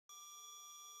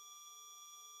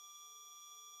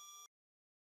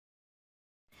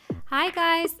Hi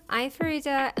guys, I'm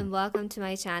Farida and welcome to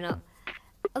my channel.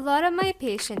 A lot of my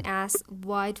patients ask,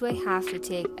 why do I have to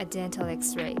take a dental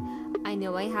x-ray? I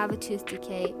know I have a tooth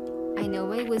decay, I know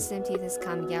my wisdom teeth is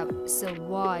coming out, so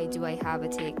why do I have to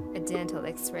take a dental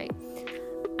x-ray?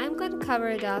 I'm going to cover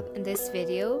it up in this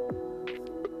video,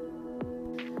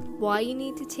 why you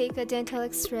need to take a dental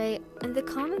x-ray and the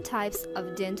common types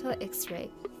of dental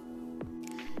x-ray.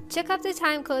 Check out the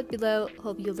time code below,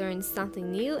 hope you learned something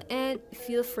new and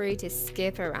feel free to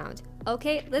skip around.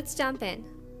 Okay, let's jump in.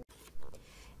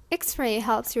 X-ray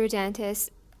helps your dentist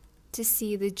to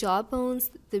see the jaw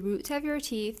bones, the root of your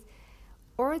teeth,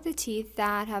 or the teeth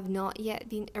that have not yet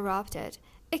been erupted.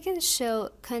 It can show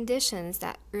conditions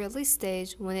at early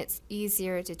stage when it's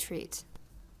easier to treat.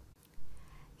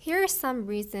 Here are some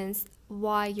reasons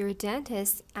why your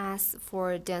dentist asks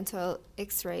for dental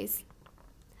x-rays.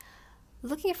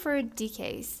 Looking for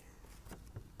decays.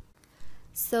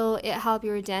 So it helps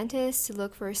your dentist to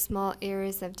look for small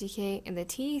areas of decay in the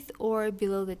teeth or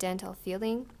below the dental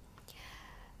filling.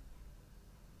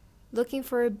 Looking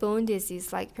for bone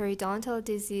disease like periodontal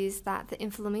disease, that the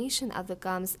inflammation of the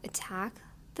gums attack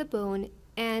the bone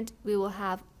and we will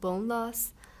have bone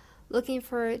loss. Looking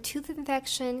for tooth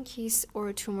infection, cases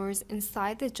or tumors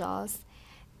inside the jaws,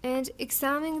 and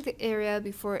examining the area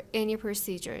before any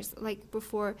procedures, like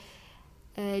before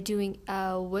doing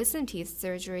a wisdom teeth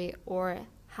surgery or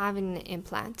having an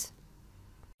implant.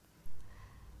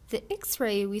 The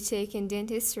x-ray we take in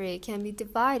dentistry can be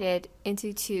divided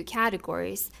into two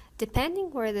categories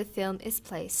depending where the film is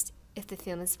placed. If the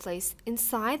film is placed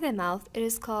inside the mouth, it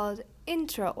is called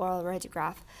intraoral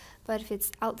radiograph, but if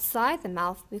it's outside the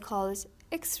mouth, we call it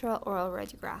extraoral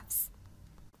radiographs.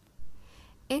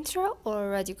 Intraoral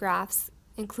radiographs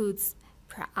includes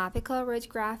periapical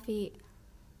radiography,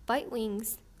 bite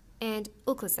wings, and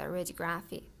occlusal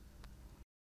radiography.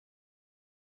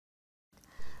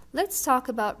 Let's talk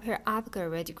about periapical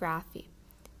radiography.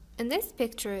 In this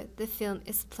picture, the film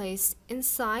is placed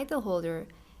inside the holder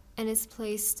and is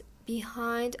placed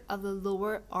behind of the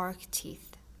lower arch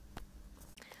teeth.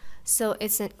 So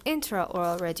it's an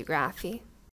intraoral radiography.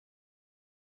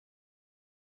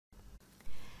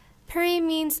 Peri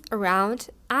means around,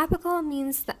 apical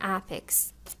means the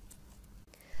apex.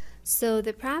 So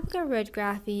the periapical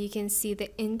radiography, you can see the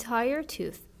entire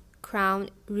tooth, crown,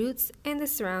 roots, and the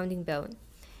surrounding bone.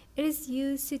 It is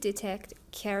used to detect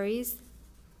caries,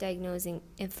 diagnosing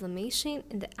inflammation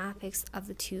in the apex of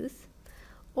the tooth,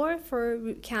 or for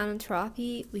root canal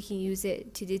therapy, we can use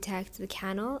it to detect the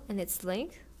canal and its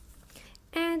length,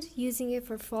 and using it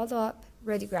for follow-up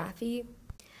radiography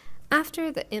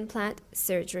after the implant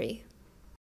surgery.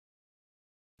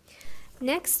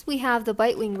 Next, we have the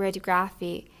bite wing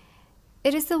radiography.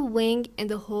 It is the wing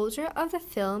and the holder of the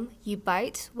film you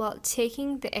bite while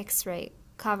taking the x-ray,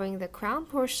 covering the crown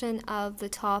portion of the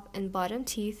top and bottom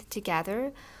teeth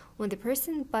together when the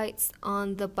person bites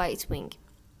on the bite wing.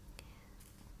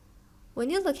 When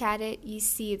you look at it, you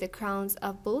see the crowns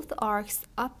of both arcs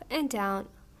up and down.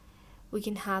 We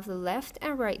can have the left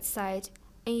and right side,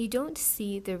 and you don't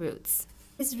see the roots.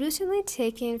 It's routinely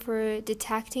taken for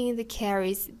detecting the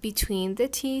caries between the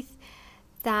teeth,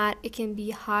 that it can be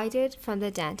hidden from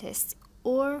the dentist,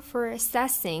 or for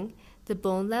assessing the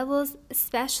bone levels,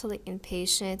 especially in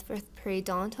patients with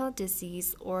periodontal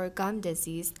disease or gum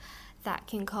disease that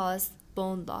can cause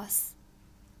bone loss.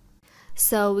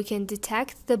 So we can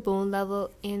detect the bone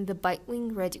level in the bite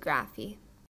wing radiography.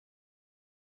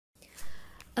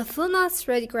 A full mouth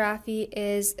radiography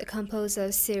is composed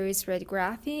of series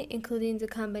radiography, including the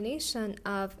combination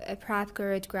of a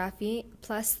periapical radiography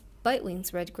plus bite wings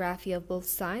radiography of both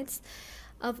sides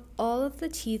of all of the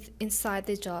teeth inside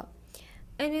the jaw,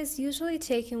 and is usually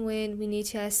taken when we need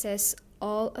to assess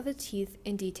all of the teeth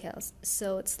in details.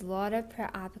 So it's a lot of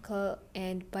periapical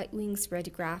and bite wings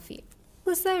radiography.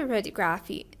 Occlusal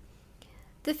radiography.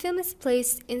 The film is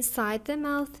placed inside the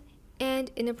mouth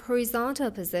and in a horizontal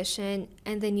position,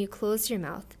 and then you close your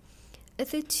mouth.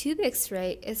 If the tube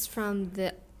x-ray is from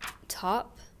the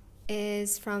top,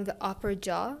 is from the upper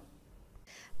jaw,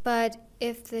 but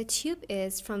if the tube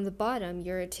is from the bottom,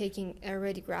 you're taking a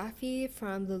radiography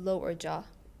from the lower jaw.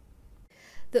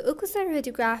 The occlusal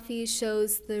radiography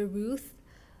shows the roof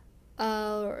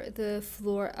or the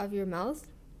floor of your mouth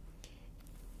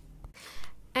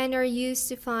and are used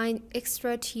to find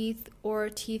extra teeth or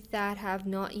teeth that have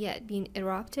not yet been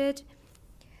erupted.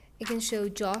 It can show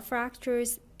jaw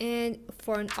fractures and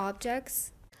foreign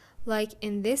objects. Like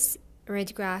in this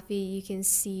radiography, you can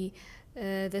see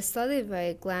the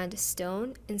salivary gland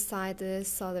stone inside the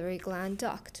salivary gland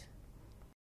duct.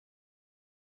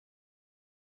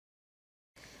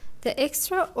 The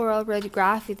extraoral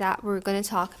radiography that we're going to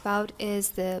talk about is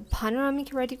the panoramic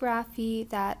radiography,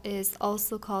 that is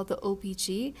also called the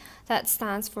OPG, that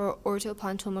stands for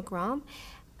orthopantomogram.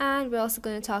 And we're also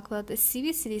going to talk about the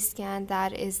CBCT scan,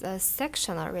 that is a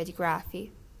sectional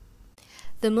radiography.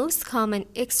 The most common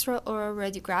extraoral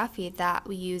radiography that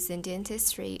we use in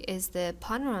dentistry is the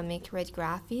panoramic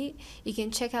radiography. You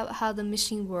can check out how the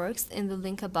machine works in the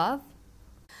link above.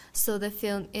 So the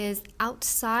film is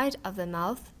outside of the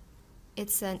mouth.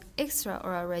 It's an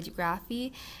extraoral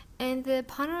radiography, and the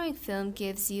panoramic film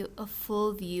gives you a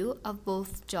full view of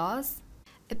both jaws.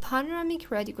 A panoramic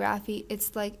radiography,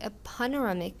 it's like a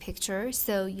panoramic picture,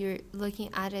 so you're looking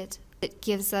at it. It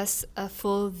gives us a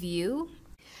full view.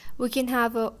 We can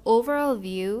have an overall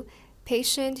view.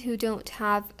 Patients who don't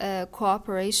have a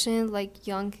cooperation, like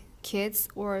young kids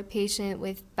or a patient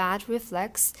with bad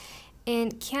reflex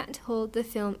and can't hold the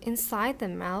film inside the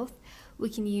mouth, we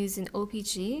can use an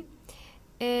OPG.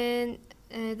 And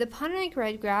the panoramic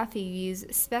radiography we use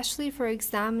especially for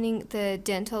examining the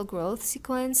dental growth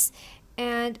sequence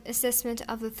and assessment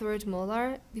of the third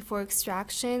molar before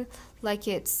extraction, like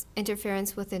its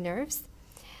interference with the nerves.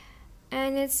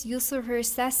 And it's useful for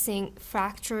assessing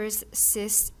fractures,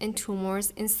 cysts, and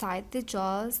tumors inside the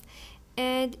jaws,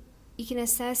 and you can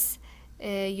assess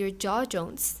your jaw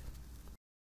joints.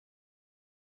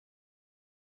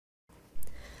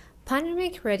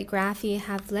 Panoramic radiography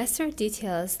have lesser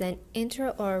details than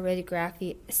intraoral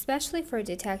radiography, especially for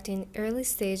detecting early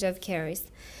stage of caries,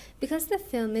 because the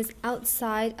film is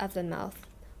outside of the mouth.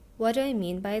 What do I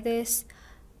mean by this?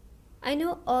 I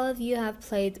know all of you have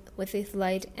played with the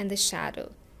light and the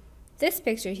shadow. This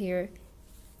picture here,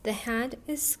 the hand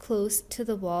is close to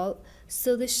the wall,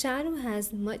 so the shadow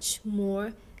has much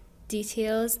more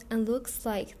details and looks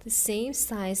like the same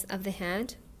size of the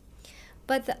hand.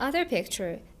 But the other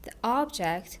picture, the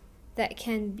object that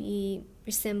can be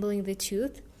resembling the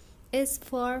tooth, is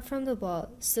far from the wall,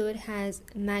 so it has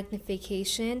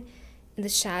magnification in the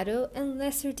shadow and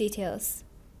lesser details.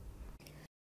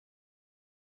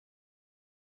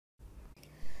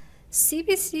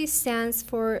 CBCT stands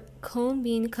for cone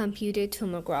beam computed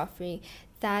tomography.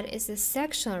 That is a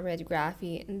sectional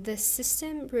radiography. The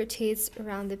system rotates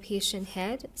around the patient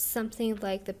head, something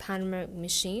like the panoramic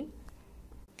machine.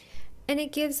 And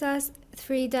it gives us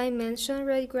three-dimensional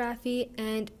radiography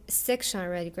and sectional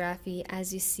radiography,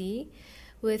 as you see,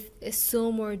 with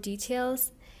so more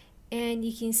details. And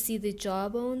you can see the jaw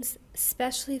bones,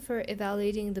 especially for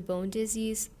evaluating the bone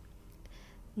disease,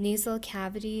 nasal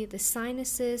cavity, the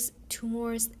sinuses,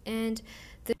 tumors, and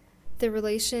the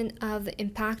relation of the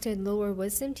impacted lower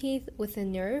wisdom teeth with the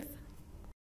nerve.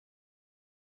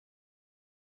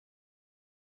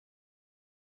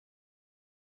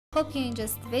 Hope you enjoyed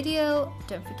the video.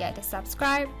 Don't forget to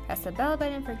subscribe, press the bell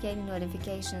button for getting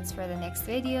notifications for the next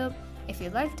video. If you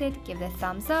liked it, give it a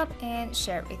thumbs up and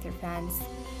share it with your friends.